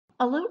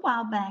A little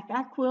while back,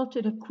 I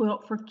quilted a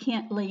quilt for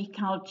Kent Lee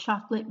called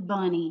Chocolate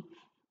Bunny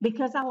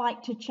because I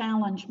like to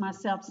challenge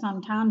myself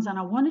sometimes, and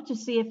I wanted to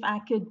see if I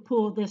could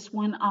pull this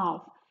one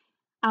off.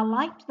 I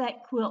liked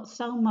that quilt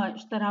so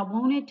much that I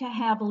wanted to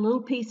have a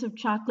little piece of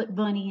Chocolate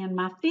Bunny in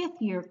my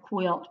fifth year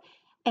quilt,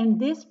 and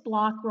this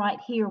block right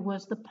here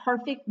was the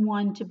perfect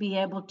one to be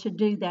able to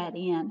do that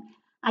in.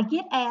 I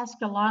get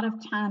asked a lot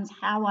of times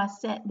how I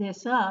set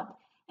this up,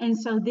 and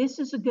so this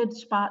is a good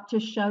spot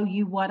to show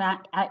you what I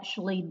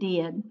actually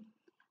did.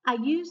 I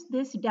used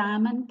this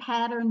diamond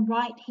pattern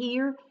right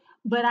here,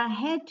 but I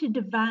had to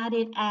divide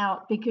it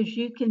out because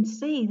you can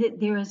see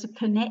that there is a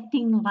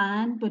connecting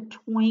line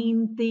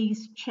between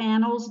these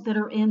channels that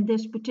are in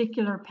this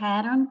particular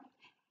pattern.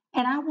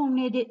 And I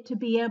wanted it to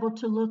be able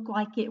to look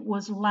like it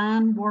was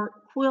line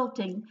work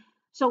quilting.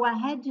 So I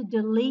had to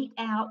delete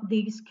out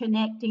these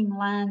connecting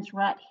lines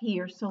right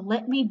here. So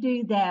let me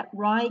do that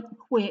right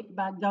quick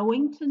by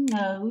going to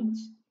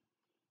Nodes,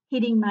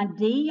 hitting my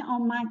D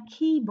on my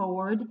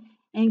keyboard,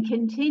 and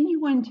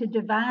continuing to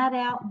divide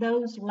out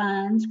those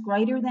lines.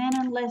 Greater than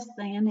and less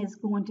than is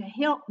going to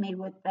help me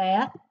with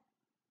that.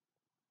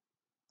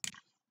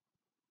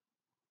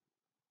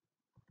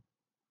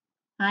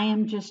 I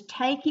am just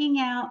taking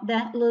out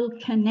that little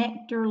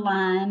connector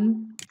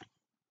line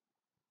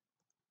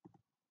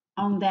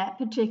on that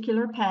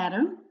particular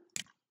pattern.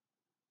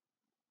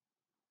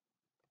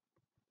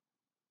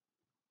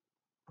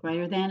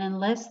 Greater than and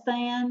less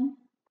than.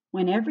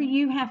 Whenever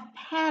you have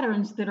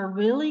patterns that are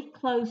really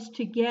close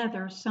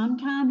together,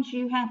 sometimes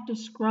you have to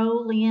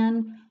scroll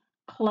in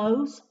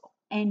close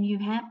and you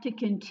have to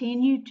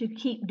continue to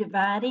keep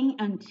dividing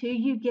until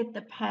you get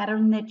the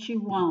pattern that you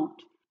want.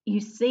 You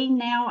see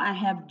now I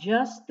have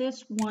just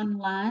this one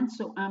line,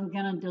 so I'm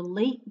going to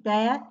delete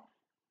that.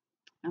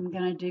 I'm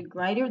going to do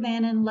greater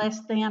than and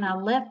less than. I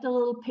left a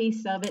little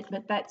piece of it,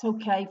 but that's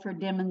okay for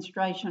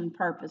demonstration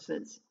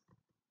purposes.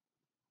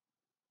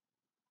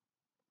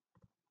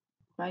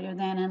 Greater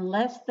than and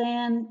less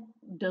than,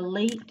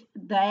 delete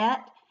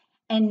that.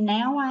 And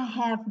now I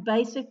have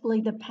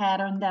basically the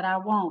pattern that I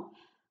want.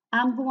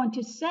 I'm going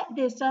to set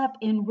this up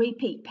in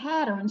repeat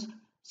patterns,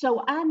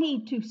 so I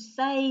need to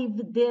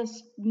save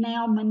this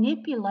now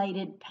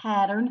manipulated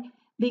pattern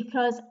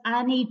because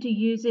I need to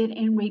use it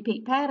in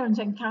repeat patterns,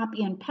 and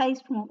copy and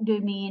paste won't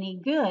do me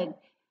any good.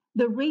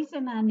 The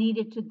reason I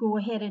needed to go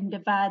ahead and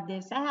divide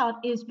this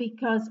out is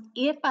because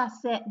if I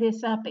set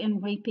this up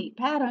in repeat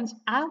patterns,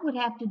 I would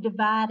have to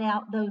divide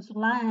out those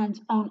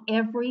lines on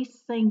every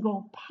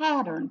single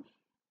pattern.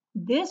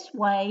 This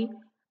way,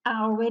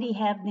 I already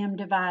have them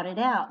divided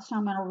out. So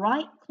I'm going to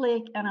right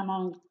click and I'm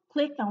going to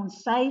click on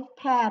Save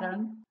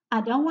Pattern.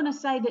 I don't want to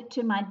save it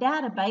to my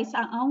database.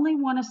 I only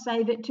want to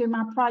save it to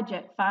my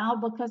project file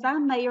because I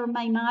may or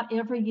may not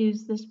ever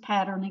use this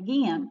pattern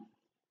again.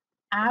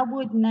 I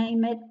would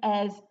name it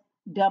as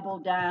Double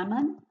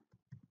Diamond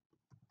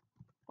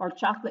or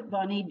Chocolate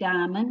Bunny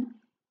Diamond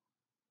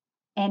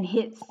and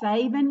hit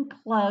Save and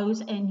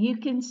Close, and you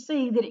can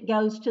see that it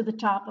goes to the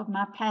top of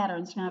my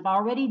patterns. Now I've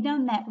already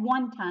done that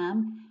one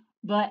time,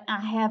 but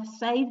I have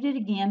saved it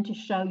again to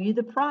show you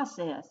the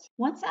process.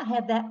 Once I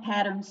have that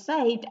pattern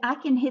saved, I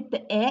can hit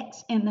the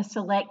X in the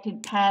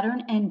selected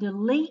pattern and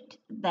delete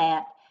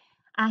that.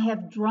 I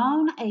have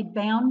drawn a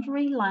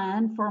boundary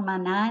line for my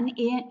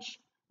 9-inch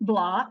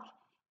block,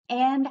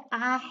 and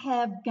I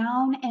have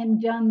gone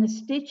and done the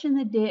stitch in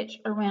the ditch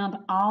around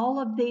all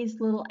of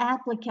these little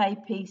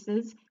applique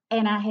pieces,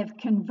 and I have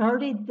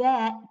converted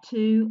that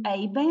to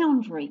a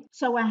boundary.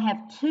 So I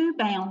have two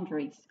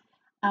boundaries.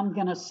 I'm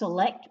going to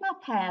select my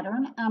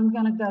pattern. I'm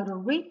going to go to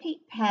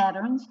Repeat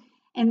Patterns,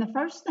 and the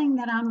first thing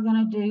that I'm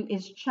going to do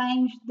is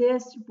change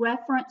this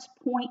reference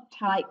point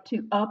type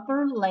to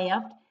upper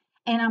left,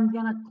 and I'm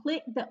going to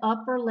click the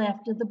upper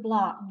left of the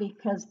block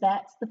because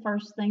that's the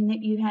first thing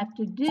that you have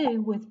to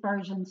do with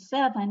version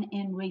 7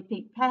 in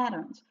Repeat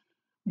Patterns.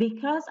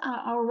 Because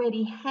I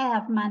already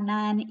have my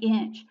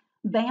 9-inch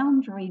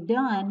boundary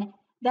done,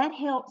 that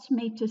helps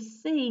me to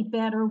see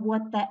better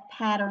what that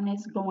pattern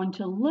is going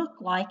to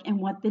look like and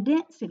what the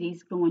density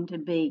is going to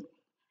be.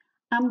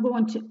 I'm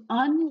going to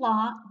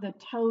unlock the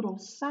total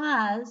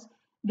size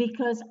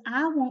because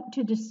I want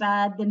to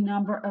decide the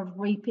number of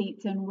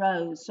repeats and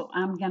rows. So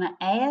I'm going to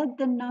add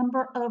the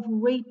number of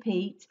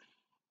repeats,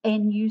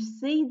 and you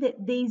see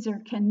that these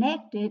are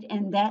connected,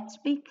 and that's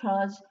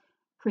because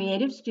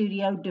Creative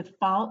Studio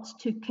defaults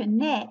to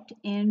connect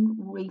in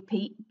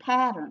repeat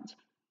patterns.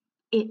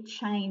 It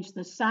changed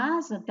the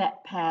size of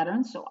that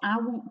pattern, so I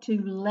want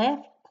to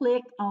left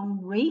click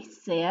on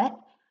Reset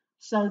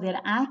so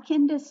that I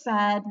can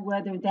decide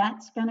whether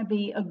that's going to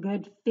be a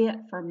good fit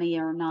for me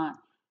or not.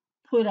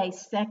 Put a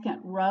second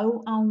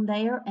row on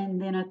there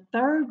and then a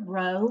third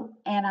row,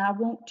 and I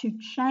want to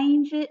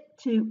change it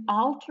to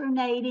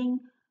alternating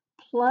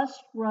plus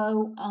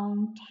row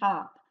on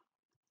top.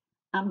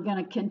 I'm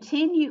going to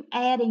continue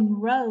adding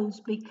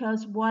rows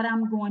because what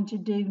I'm going to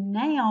do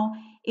now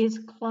is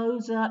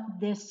close up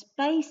this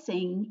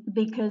spacing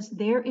because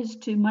there is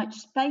too much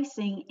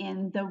spacing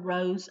in the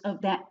rows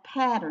of that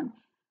pattern.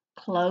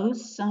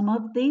 Close some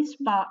of these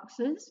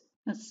boxes.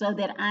 so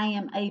that I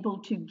am able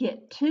to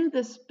get to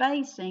the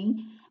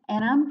spacing,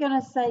 and I'm going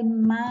to say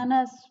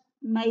minus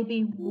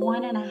maybe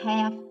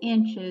 1.5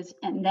 inches,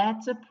 and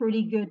that's a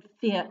pretty good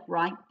fit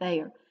right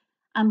there.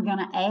 I'm going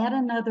to add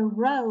another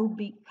row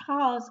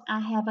because I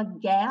have a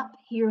gap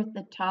here at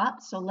the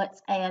top, so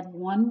let's add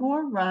one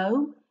more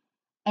row,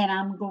 and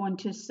I'm going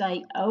to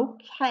say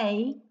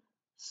okay,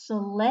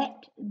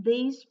 select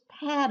these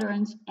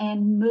patterns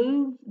and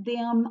move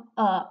them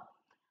up.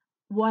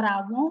 What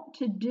I want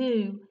to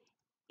do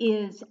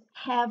is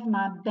have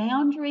my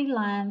boundary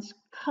lines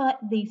cut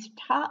these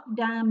top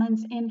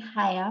diamonds in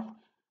half,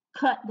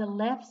 cut the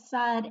left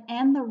side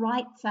and the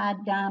right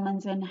side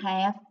diamonds in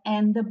half,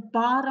 and the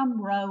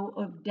bottom row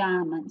of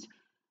diamonds.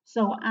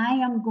 So I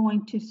am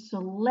going to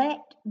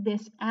select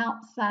this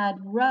outside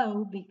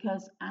row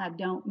because I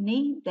don't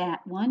need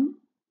that one.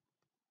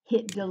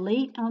 Hit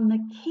delete on the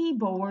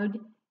keyboard,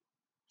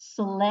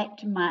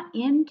 select my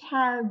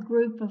entire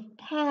group of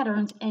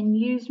patterns, and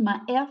use my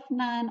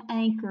F9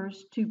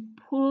 anchors to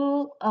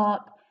pull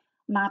up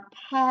my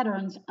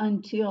patterns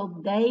until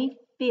they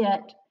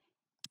fit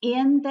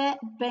in that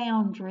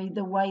boundary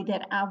the way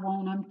that I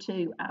want them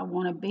to. I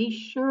want to be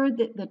sure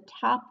that the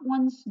top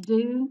ones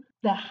do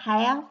the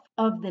half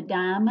of the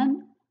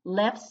diamond,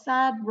 left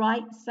side,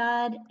 right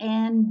side,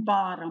 and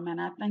bottom. And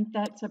I think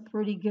that's a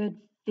pretty good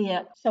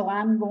fit. So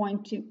I'm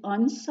going to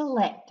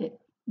unselect it.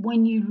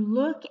 When you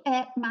look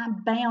at my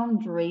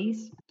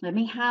boundaries, let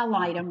me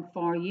highlight them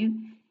for you.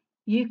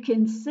 You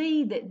can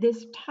see that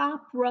this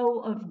top row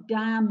of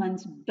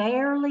diamonds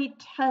barely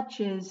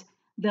touches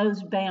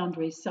those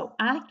boundaries. So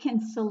I can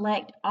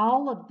select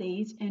all of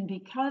these, and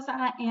because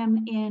I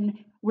am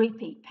in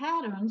repeat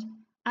patterns,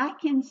 I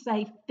can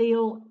say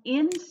fill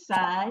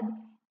inside,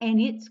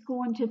 and it's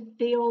going to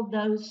fill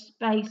those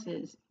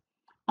spaces.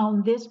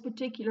 On this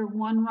particular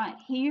one right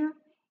here,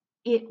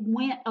 it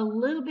went a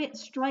little bit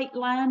straight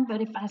line,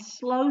 but if I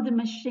slow the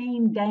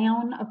machine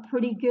down a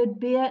pretty good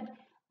bit,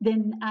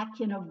 then I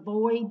can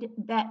avoid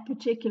that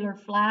particular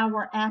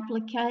flower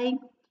applique.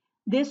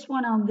 This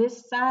one on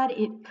this side,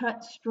 it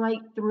cut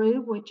straight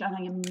through, which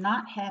I am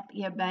not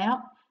happy about.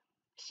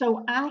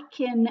 So I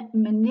can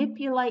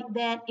manipulate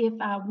that if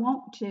I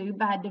want to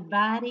by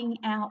dividing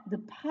out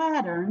the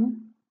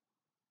pattern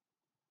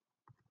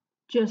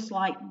just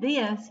like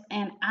this,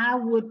 and I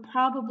would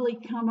probably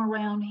come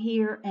around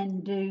here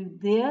and do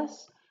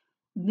this,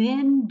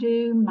 then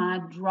do my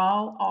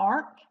draw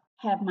arc,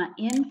 have my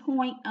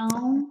endpoint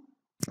on,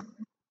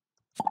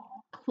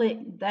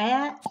 click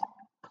that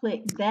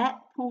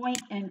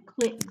point, and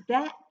click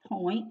that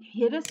point,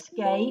 hit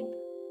escape,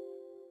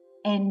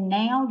 and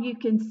now you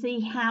can see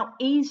how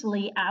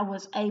easily I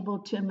was able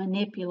to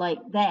manipulate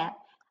that.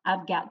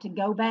 I've got to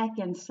go back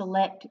and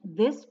select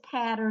this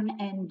pattern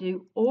and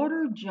do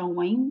order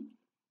join.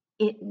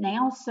 It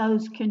now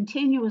sews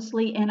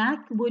continuously, and I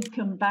would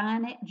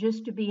combine it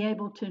just to be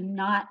able to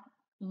not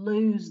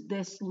lose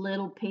this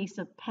little piece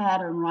of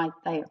pattern right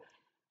there.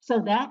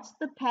 So that's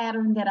the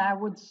pattern that I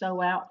would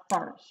sew out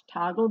first.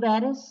 Toggle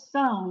that as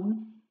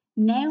sewn.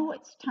 Now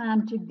it's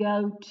time to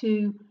go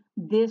to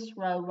this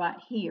row right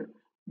here.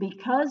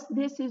 Because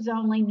this is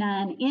only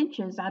 9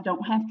 inches, I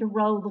don't have to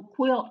roll the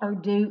quilt or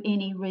do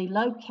any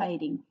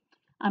relocating.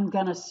 I'm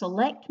going to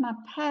select my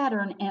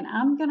pattern, and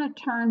I'm going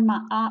to turn my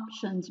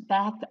options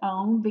back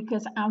on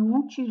because I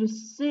want you to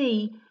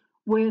see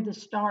where the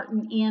start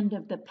and end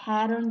of the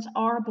patterns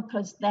are,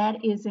 because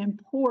that is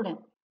important.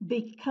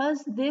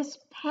 Because this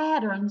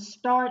pattern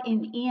start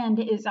and end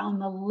is on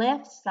the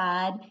left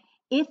side,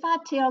 if I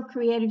tell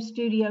Creative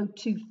Studio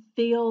to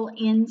fill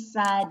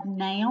inside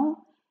now,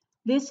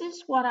 this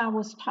is what I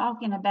was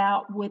talking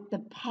about with the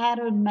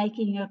pattern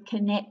making a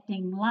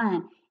connecting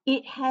line.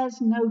 It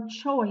has no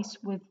choice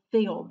with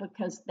fill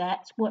because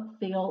that's what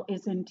fill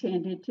is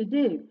intended to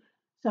do.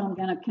 So I'm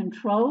going to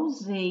Control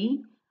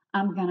Z.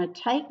 I'm going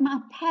to take my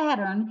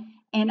pattern,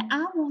 and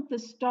I want the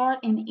start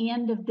and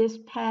end of this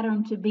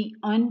pattern to be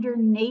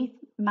underneath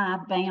my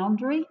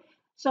boundary.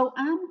 So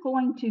I'm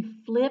going to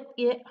flip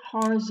it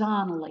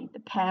horizontally. The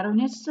pattern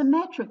is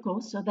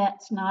symmetrical, so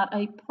that's not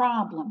a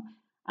problem.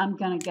 I'm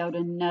going to go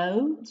to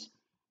Nodes,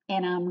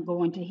 and I'm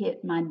going to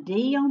hit my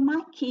D on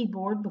my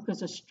keyboard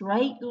because a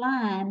straight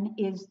line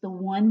is the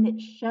one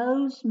that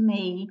shows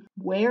me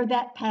where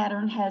that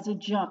pattern has a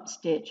jump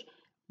stitch.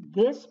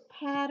 This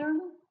pattern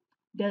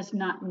does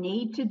not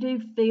need to do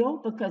fill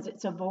because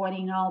it's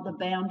avoiding all the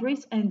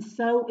boundaries, and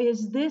so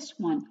is this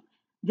one.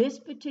 This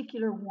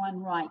particular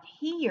one right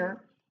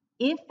here,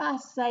 if I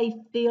say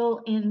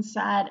fill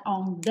inside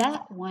on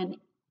that one,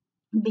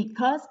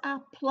 because I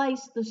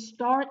placed the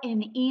start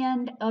and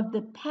end of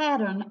the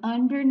pattern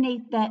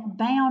underneath that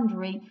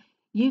boundary,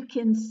 you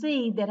can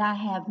see that I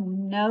have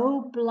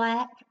no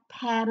black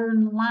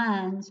pattern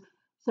lines.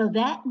 So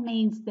that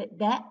means that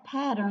that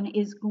pattern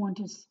is going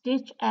to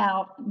stitch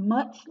out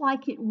much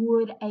like it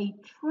would a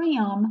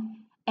trim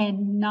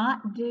and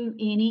not do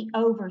any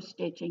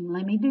overstitching.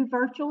 Let me do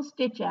virtual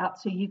stitch out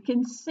so you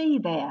can see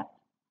that.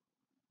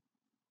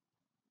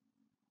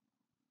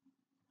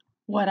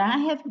 What I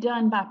have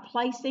done by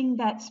placing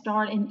that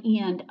start and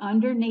end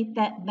underneath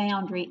that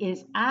boundary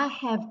is I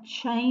have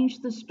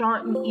changed the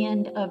start and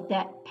end of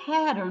that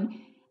pattern,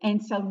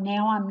 and so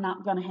now I'm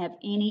not going to have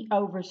any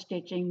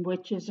overstitching,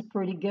 which is a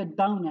pretty good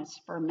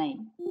bonus for me.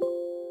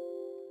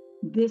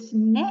 This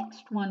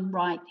next one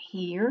right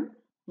here,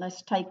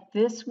 let's take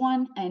this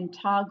one and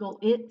toggle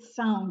it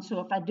sewn.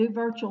 So if I do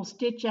virtual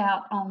stitch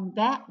out on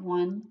that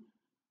one,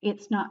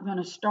 it's not going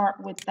to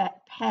start with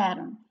that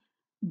pattern.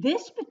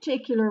 This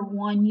particular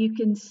one, you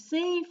can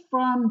see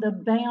from the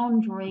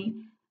boundary,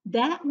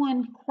 that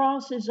one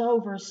crosses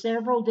over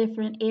several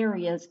different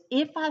areas.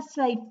 If I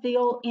say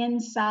fill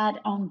inside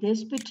on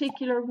this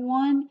particular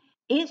one,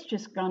 it's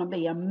just going to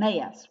be a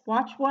mess.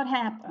 Watch what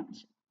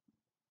happens.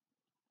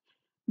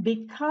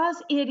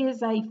 Because it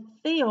is a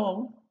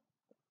fill,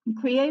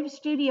 Creative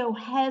Studio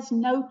has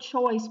no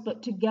choice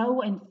but to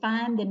go and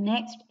find the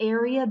next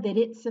area that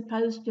it's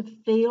supposed to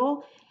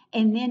fill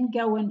and then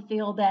go and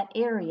fill that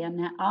area.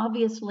 Now,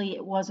 obviously,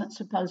 it wasn't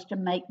supposed to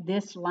make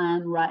this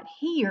line right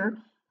here,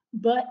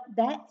 but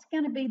that's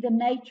going to be the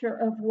nature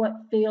of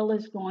what fill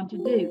is going to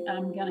do.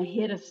 I'm going to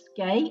hit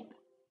escape,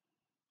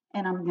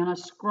 and I'm going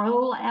to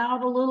scroll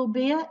out a little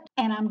bit,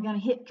 and I'm going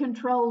to hit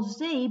Control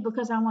Z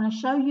because I want to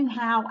show you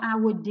how I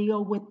would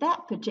deal with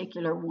that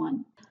particular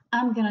one.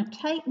 I'm going to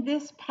take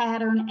this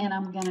pattern and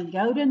I'm going to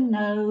go to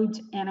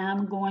nodes and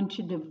I'm going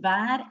to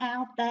divide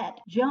out that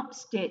jump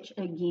stitch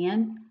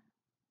again.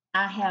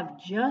 I have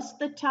just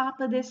the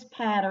top of this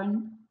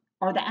pattern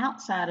or the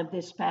outside of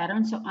this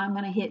pattern, so I'm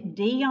going to hit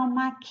D on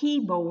my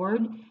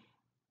keyboard,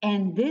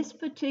 and this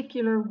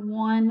particular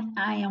one,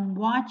 I am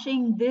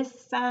watching this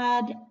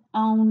side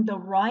on the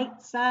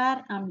right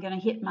side. I'm going to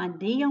hit my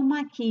D on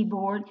my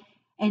keyboard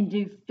and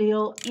do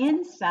fill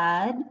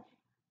inside.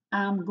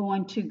 I'm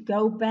going to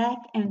go back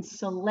and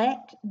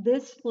select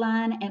this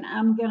line and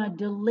I'm going to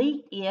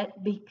delete it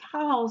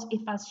because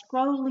if I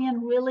scroll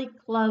in really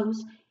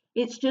close,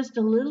 it's just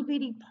a little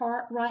bitty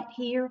part right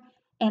here,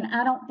 and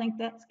I don't think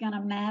that's going to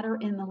matter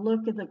in the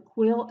look of the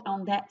quilt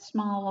on that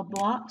small a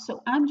block,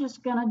 so I'm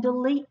just going to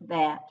delete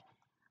that.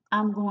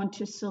 I'm going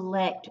to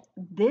select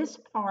this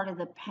part of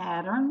the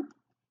pattern.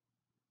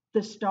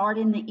 The start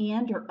and the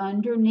end are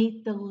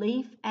underneath the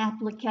leaf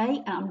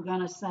applique. I'm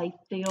going to say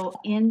fill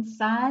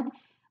inside.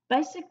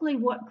 Basically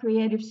what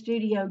Creative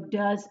Studio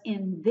does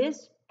in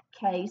this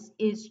case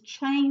is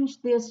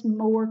change this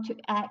more to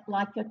act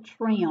like a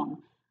trim.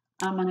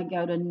 I'm going to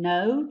go to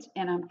nodes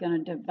and I'm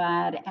going to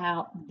divide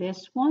out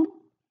this one.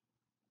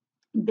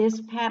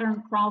 This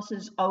pattern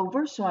crosses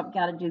over, so I've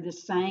got to do the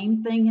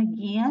same thing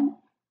again.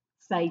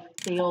 Say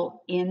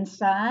fill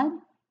inside,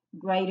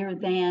 greater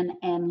than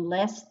and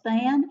less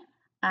than.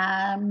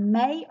 I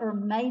may or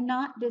may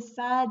not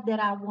decide that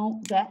I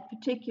want that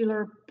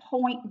particular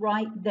point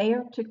right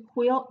there to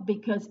quilt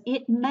because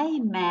it may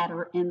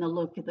matter in the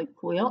look of the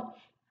quilt.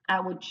 I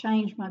would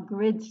change my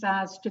grid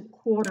size to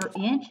 1/4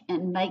 inch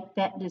and make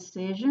that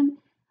decision.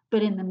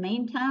 But in the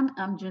meantime,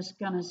 I'm just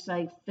going to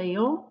say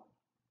fill.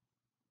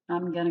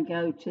 I'm going to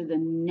go to the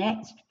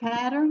next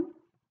pattern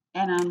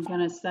and I'm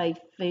going to say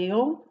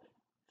fill.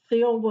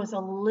 Fill was a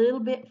little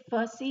bit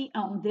fussy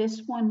on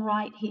this one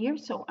right here,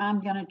 so I'm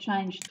going to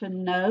change to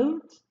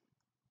nodes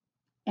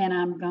and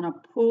I'm going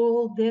to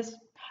pull this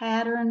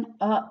pattern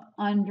up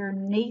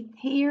underneath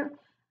here.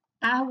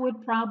 I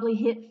would probably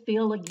hit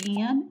fill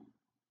again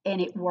and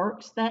it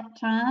works that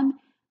time.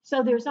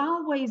 So there's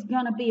always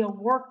going to be a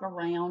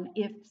workaround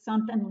if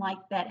something like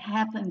that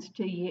happens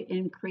to you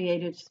in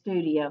Creative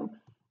Studio.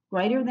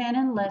 Greater than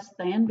and less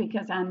than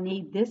because I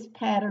need this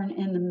pattern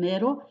in the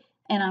middle,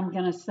 and I'm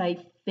going to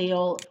say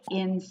fill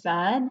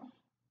inside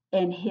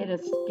and hit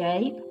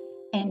escape,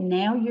 and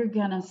now you're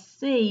going to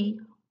see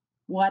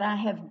what I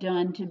have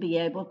done to be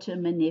able to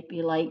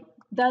manipulate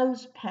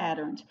those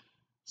patterns.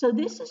 So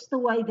this is the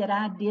way that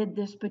I did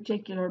this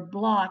particular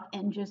block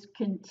and just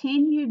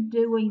continued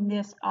doing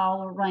this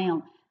all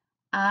around.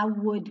 I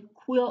would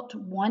quilt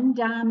one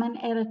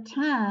diamond at a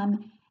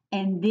time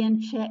and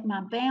then check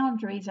my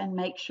boundaries and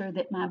make sure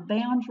that my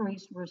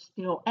boundaries were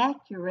still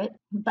accurate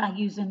by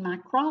using my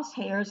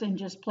crosshairs and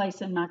just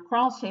placing my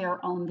crosshair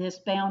on this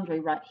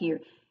boundary right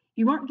here.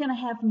 You weren't going to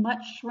have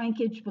much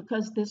shrinkage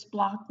because this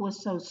block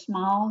was so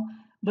small,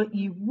 but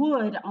you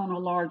would on a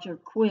larger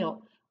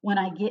quilt. When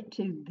I get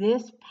to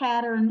this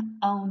pattern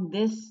on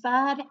this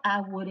side, I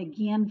would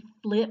again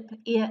flip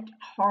it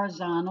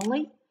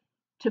horizontally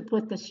to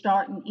put the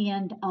start and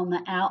end on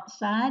the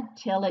outside,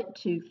 tell it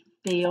to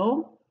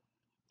fill,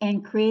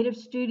 and Creative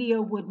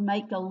Studio would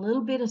make a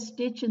little bit of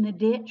stitch in the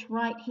ditch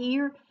right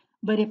here,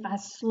 but if I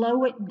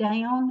slow it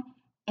down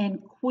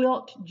and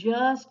quilt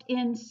just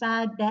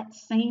inside that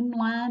seam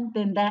line,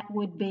 then that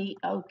would be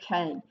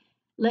okay.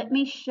 Let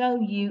me show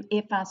you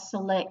if I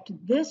select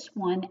this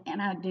one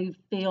and I do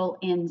fill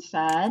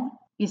inside.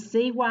 You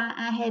see why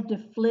I had to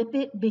flip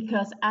it?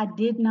 Because I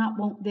did not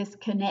want this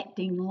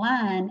connecting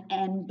line,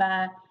 and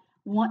by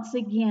once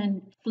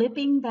again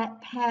flipping that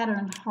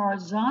pattern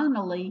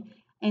horizontally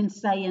and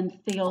saying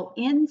fill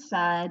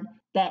inside,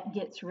 that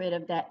gets rid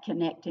of that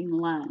connecting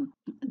line.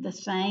 The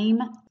same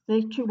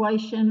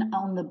situation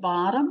on the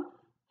bottom,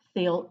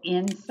 fill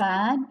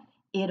inside.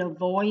 It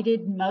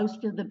avoided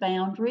most of the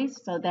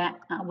boundaries, so that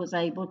I was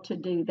able to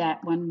do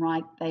that one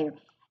right there.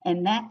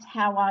 And that's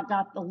how I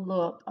got the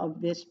look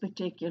of this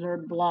particular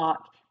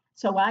block.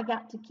 So I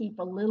got to keep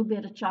a little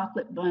bit of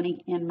chocolate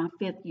bunny in my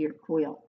 5th year quilt.